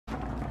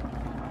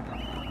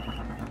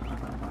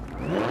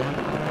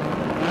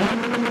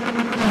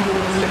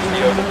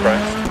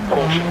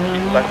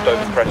left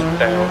over crest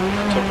down,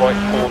 into right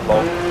 4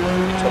 long,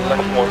 into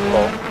left 1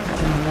 long,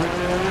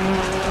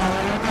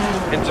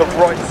 into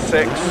right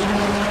 6,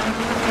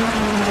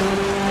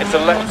 into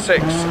left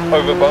 6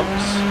 over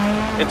bumps,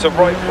 into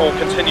right 4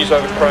 continues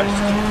over crest,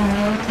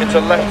 into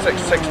left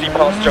 6 60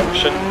 past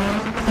junction,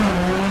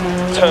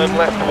 turn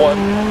left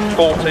 1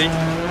 40,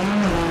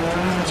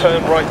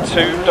 turn right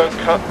 2, don't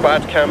cut,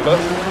 bad camber,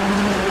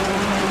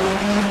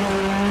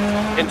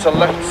 into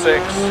left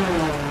 6,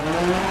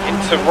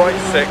 into right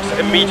 6,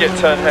 immediate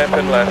turn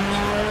hairpin left,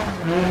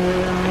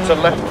 into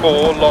left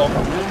 4 long,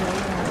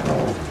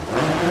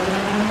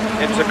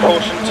 into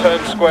caution, turn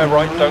square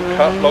right, don't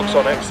cut, logs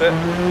on exit,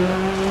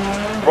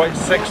 right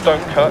 6,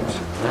 don't cut,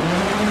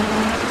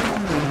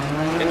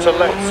 into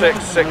left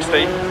 6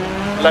 60,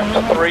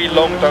 left 3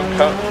 long, don't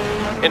cut,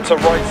 into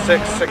right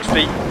 6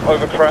 60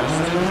 over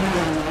crest,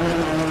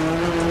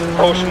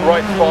 caution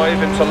right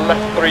 5 into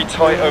left 3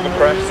 tight over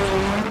crest,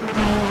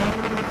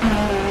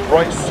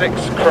 right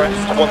 6 crest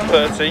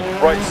 130,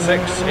 right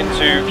 6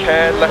 into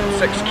care, left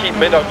 6 keep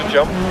mid over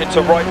jump,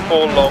 into right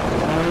 4 long,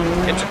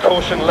 into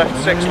caution left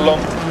 6 long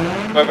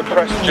over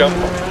crest jump,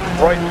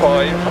 right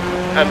 5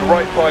 and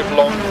right 5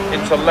 long,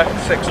 into left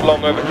 6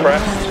 long over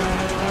crest,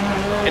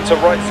 into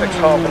right 6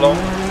 half long,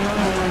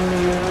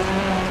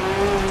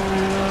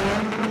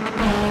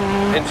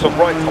 into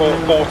right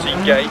 4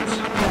 40 gate,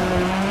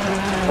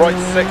 right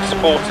 6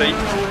 40,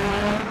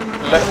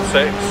 left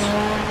 6,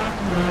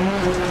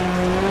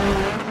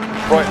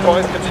 right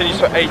 5 continues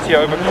for 80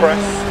 over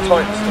crest,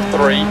 tightens to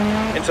 3,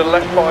 into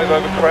left 5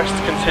 over crest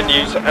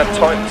continues and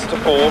tightens to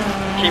 4,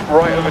 keep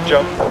right over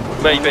jump,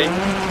 maybe,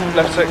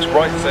 left 6,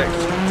 right 6,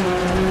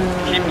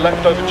 keep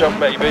left over jump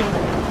maybe,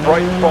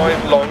 right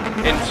 5 long,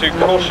 into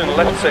caution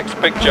left 6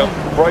 big jump,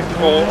 right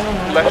 4,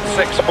 left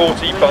 6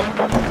 40 bump,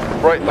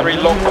 right 3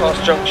 long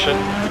past junction,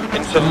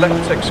 into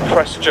left 6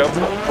 crest jump,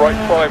 right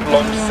 5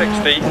 long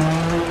 60,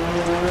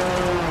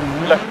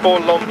 left 4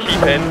 long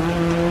keep in,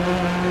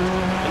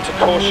 into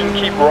caution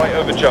keep right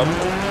over jump,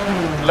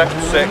 left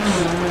 6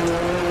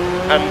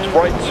 and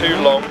right 2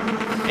 long,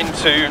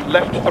 into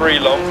left 3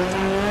 long,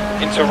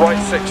 into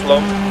right 6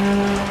 long,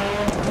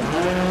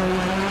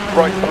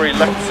 right 3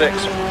 left 6,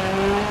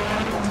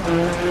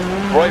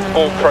 right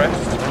 4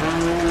 crest,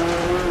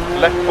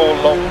 left 4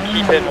 long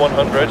keep in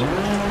 100,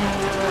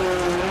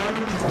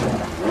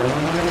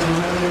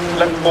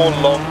 left 4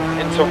 long,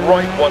 into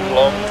right 1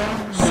 long,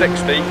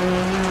 60,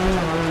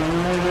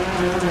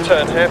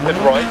 turn hairpin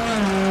right,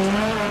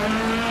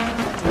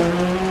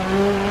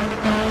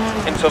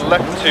 into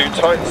left 2,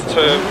 tightens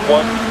to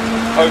 1,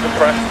 over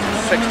crest,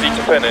 60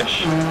 to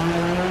finish,